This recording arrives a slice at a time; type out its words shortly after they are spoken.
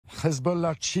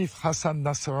Hezbollah chief Hassan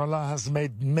Nasrallah has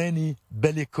made many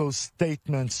bellicose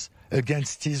statements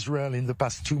against Israel in the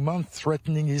past 2 months,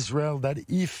 threatening Israel that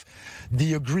if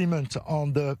the agreement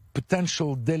on the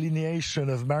potential delineation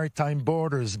of maritime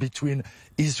borders between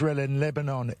Israel and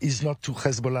Lebanon is not to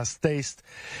Hezbollah's taste,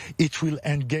 it will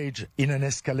engage in an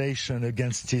escalation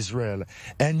against Israel.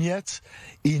 And yet,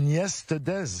 in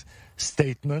yesterday's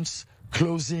statements,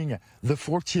 closing the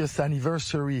 40th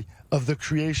anniversary of the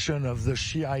creation of the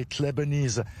Shiite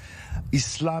Lebanese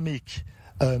Islamic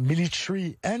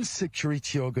military and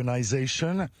security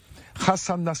organization,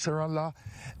 Hassan Nasrallah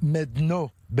made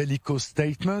no bellicose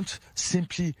statement,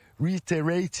 simply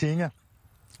reiterating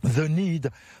the need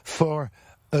for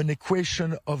an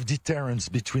equation of deterrence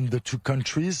between the two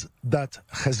countries that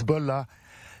Hezbollah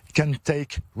can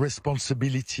take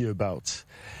responsibility about.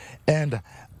 And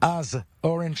as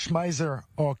Orange Schmeiser,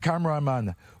 our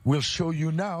cameraman, will show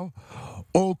you now,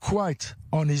 all quiet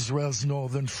on Israel's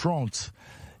northern front.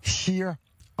 Here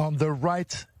on the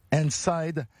right-hand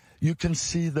side, you can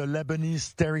see the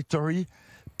Lebanese territory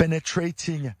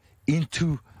penetrating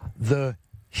into the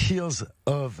hills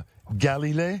of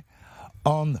Galilee.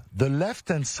 On the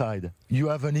left-hand side, you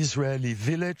have an Israeli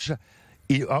village,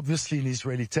 obviously in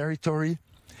Israeli territory.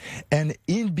 And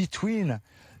in between,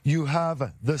 you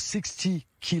have the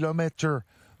 60-kilometer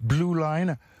blue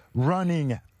line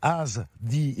running as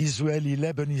the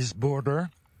Israeli-Lebanese border,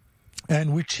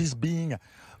 and which is being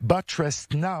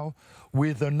buttressed now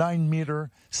with a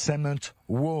 9-meter cement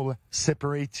wall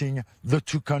separating the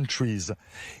two countries.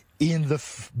 In the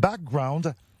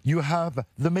background, you have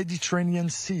the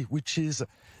Mediterranean Sea, which is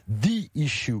the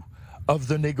issue of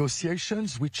the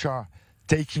negotiations, which are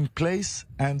taking place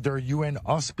under UN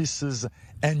auspices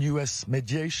and U.S.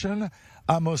 mediation.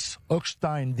 Amos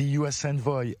Hochstein, the U.S.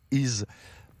 envoy, is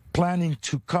planning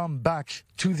to come back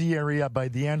to the area by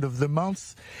the end of the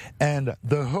month, and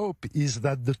the hope is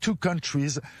that the two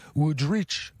countries would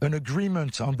reach an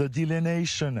agreement on the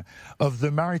delineation of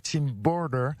the maritime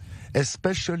border,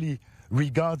 especially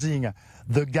regarding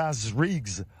the gas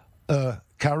rigs,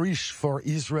 Karish for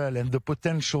Israel and the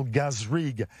potential gas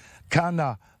rig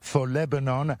Kana for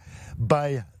Lebanon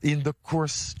during the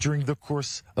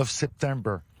course of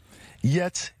September.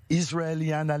 Yet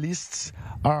Israeli analysts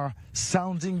are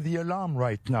sounding the alarm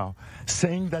right now,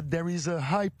 saying that there is a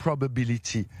high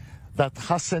probability that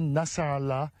Hassan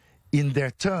Nasrallah, in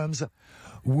their terms,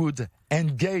 would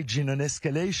engage in an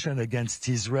escalation against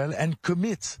Israel and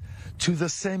commit to the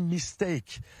same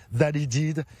mistake that he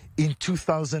did in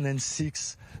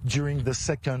 2006 during the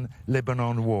Second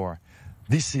Lebanon War.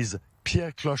 This is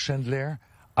Pierre Klochendler,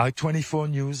 I-24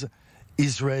 News,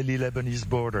 Israeli-Lebanese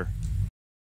border.